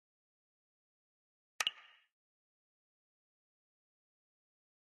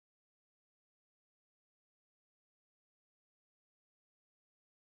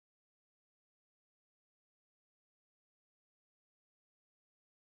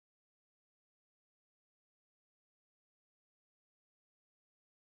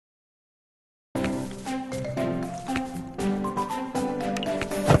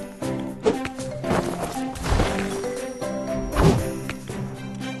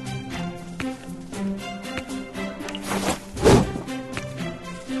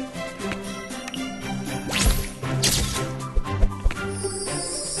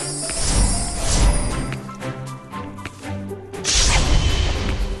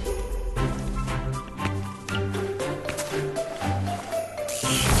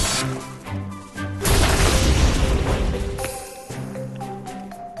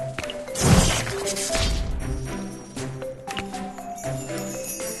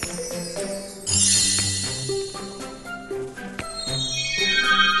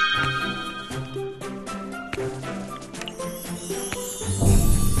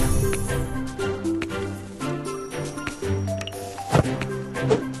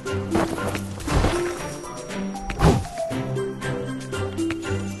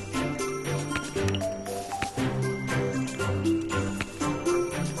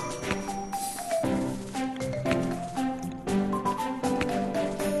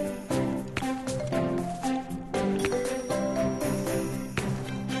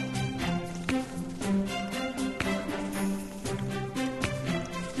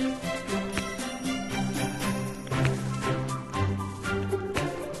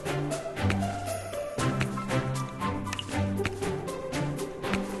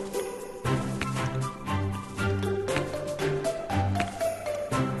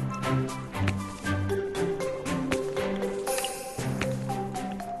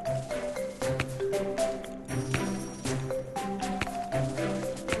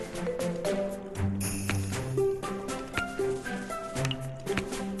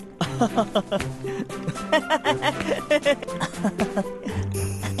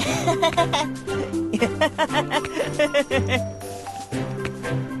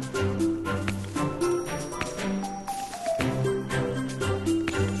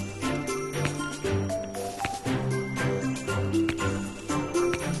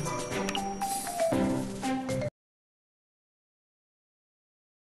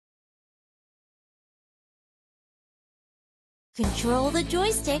Control the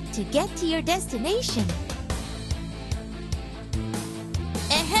joystick to get to your destination.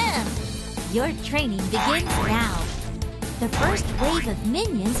 Ahem! Your training begins now. The first wave of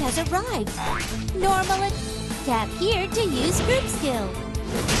minions has arrived. Normal and tap here to use group skill.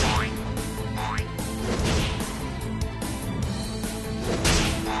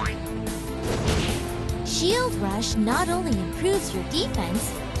 Shield Rush not only improves your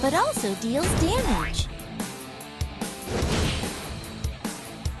defense, but also deals damage.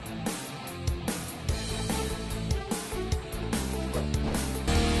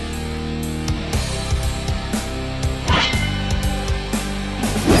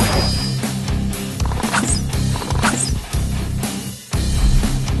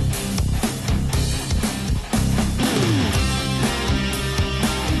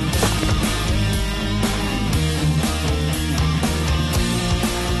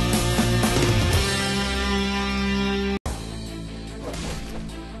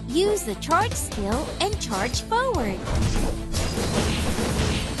 Use the charge skill and charge forward.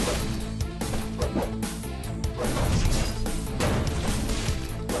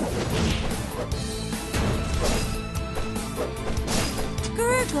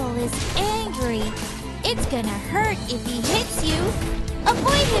 Gurgle is angry. It's gonna hurt if he hits you.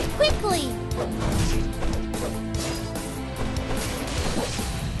 Avoid him quickly.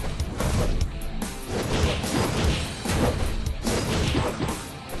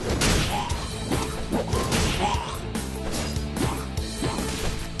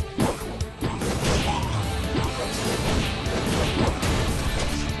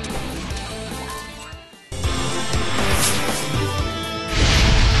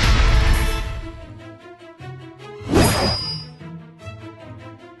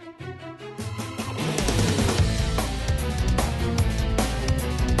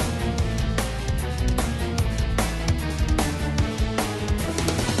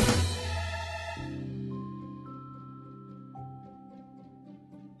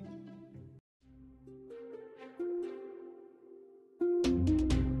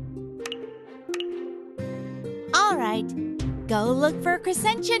 Alright, go look for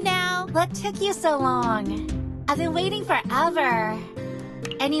Crescentia now. What took you so long? I've been waiting forever.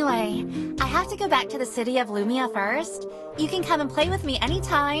 Anyway, I have to go back to the city of Lumia first. You can come and play with me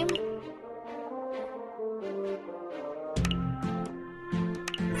anytime.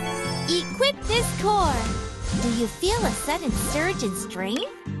 Equip this core. Do you feel a sudden surge in strength?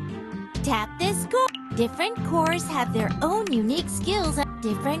 Tap this core. Different cores have their own unique skills.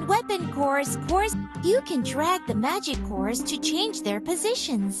 Different weapon cores. You can drag the magic cores to change their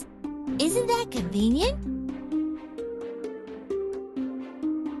positions. Isn't that convenient?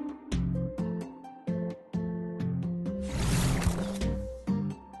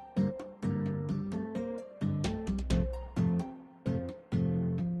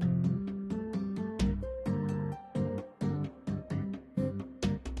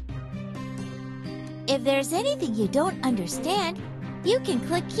 If there's anything you don't understand, you can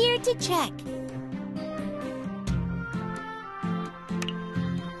click here to check.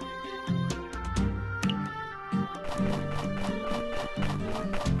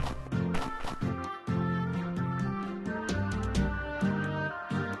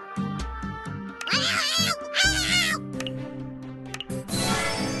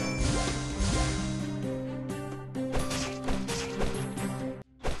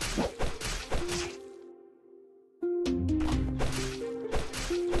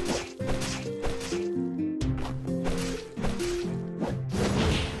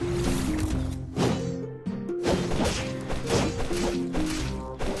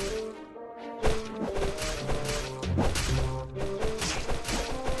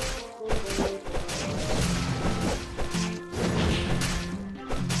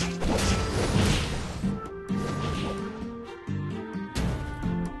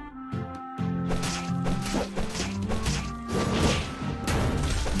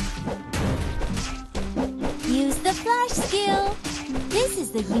 is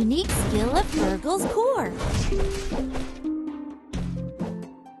the unique skill of Virgil's core.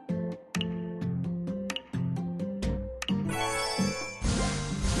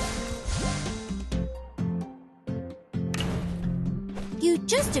 You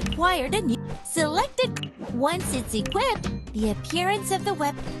just acquired a new selected. Once it's equipped, the appearance of the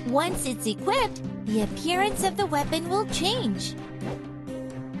weapon. Once it's equipped, the appearance of the weapon will change.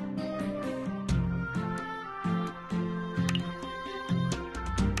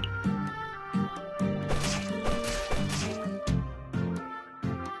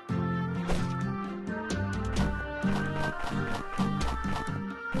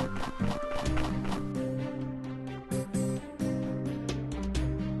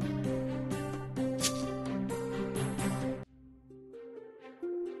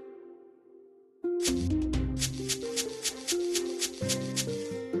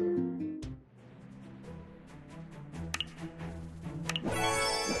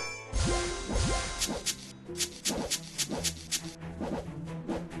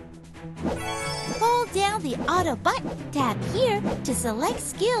 Hold down the auto button. Tap here to select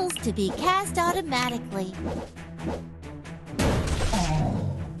skills to be cast automatically.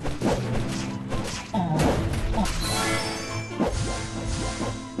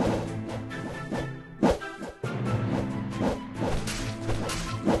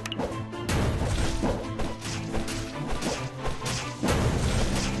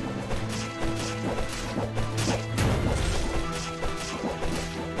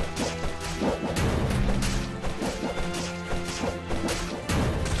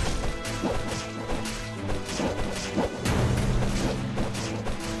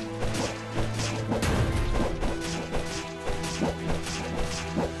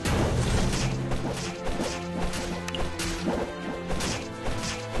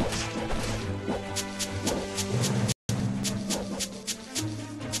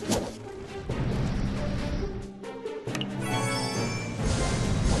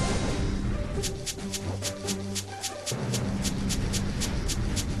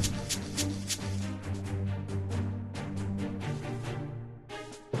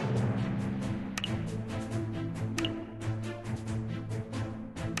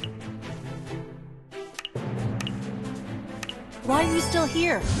 Why are you still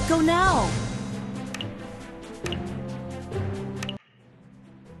here? Go now!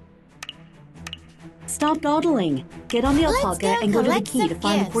 Stop dawdling. Get on the Let's alpaca go and go to the collect key to some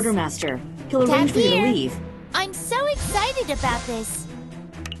find the gifts. quartermaster. He'll Tap arrange for you to here. leave. I'm so excited about this.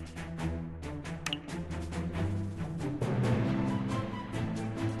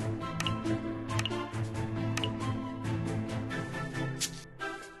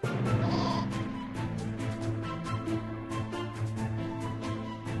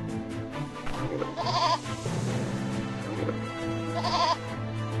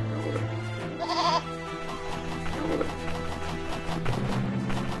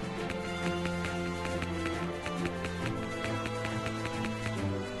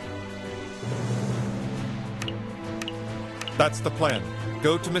 That's the plan.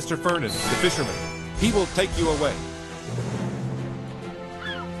 Go to Mr. Fernan, the fisherman. He will take you away.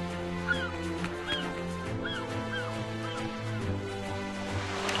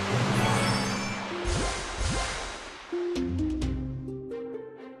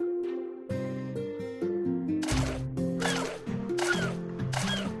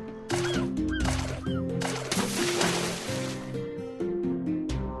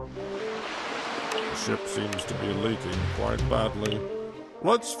 The ship seems to be leaking quite badly.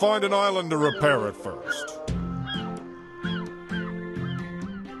 Let's find an island to repair it first.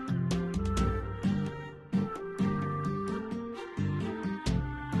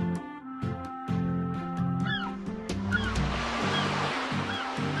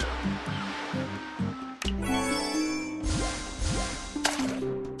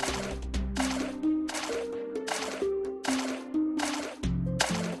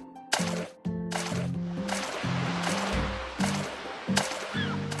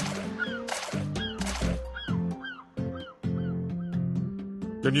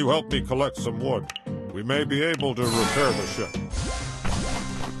 Can you help me collect some wood? We may be able to repair the ship.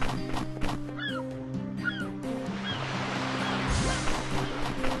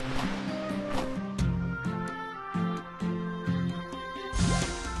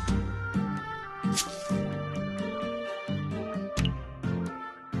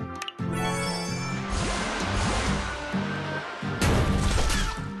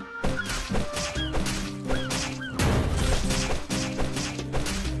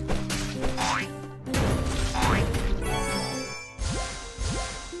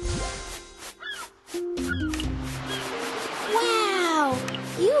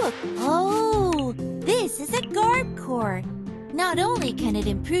 Not only can it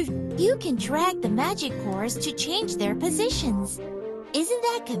improve, you can drag the magic cores to change their positions. Isn't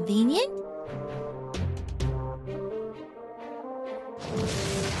that convenient?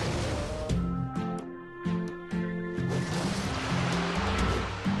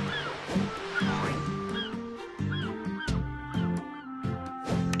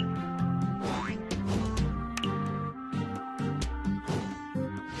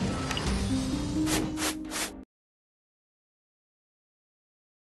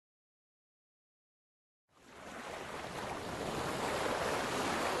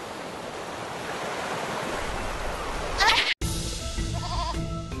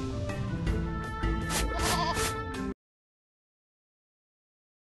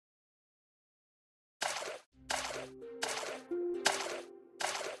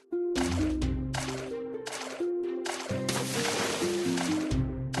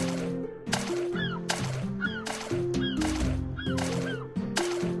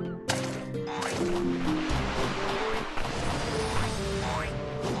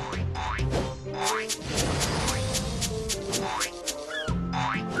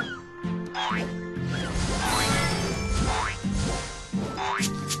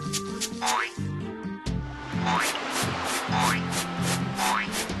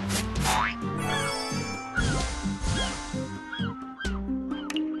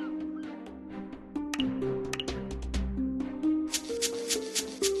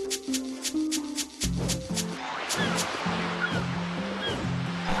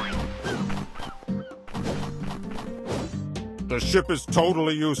 The ship is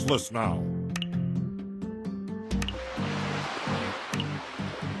totally useless now.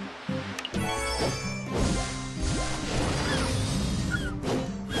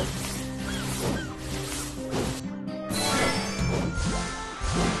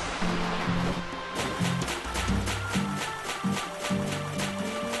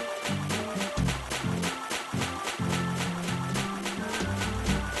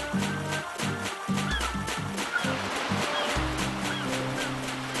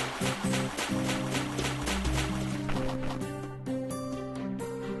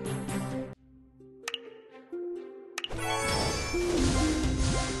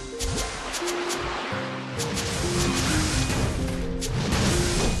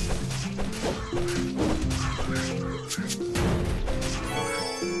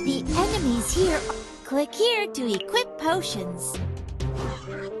 The enemies here. Click here to equip potions.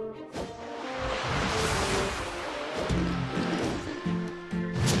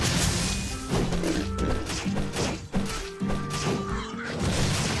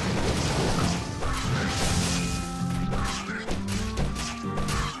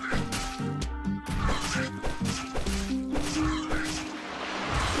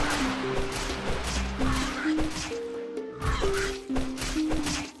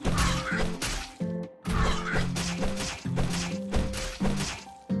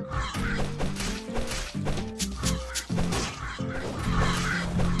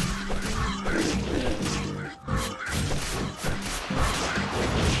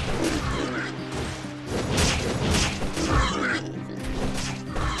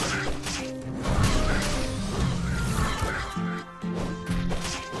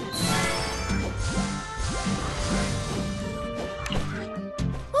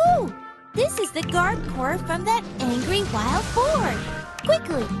 This is the guard core from that angry wild boar.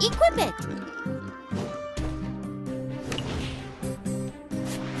 Quickly, equip it!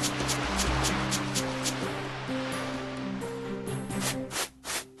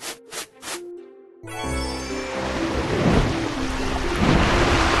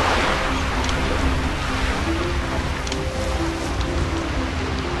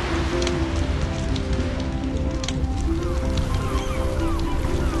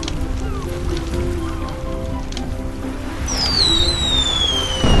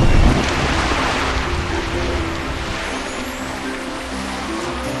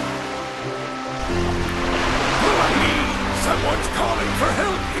 Someone's calling for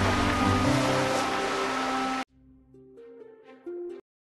help!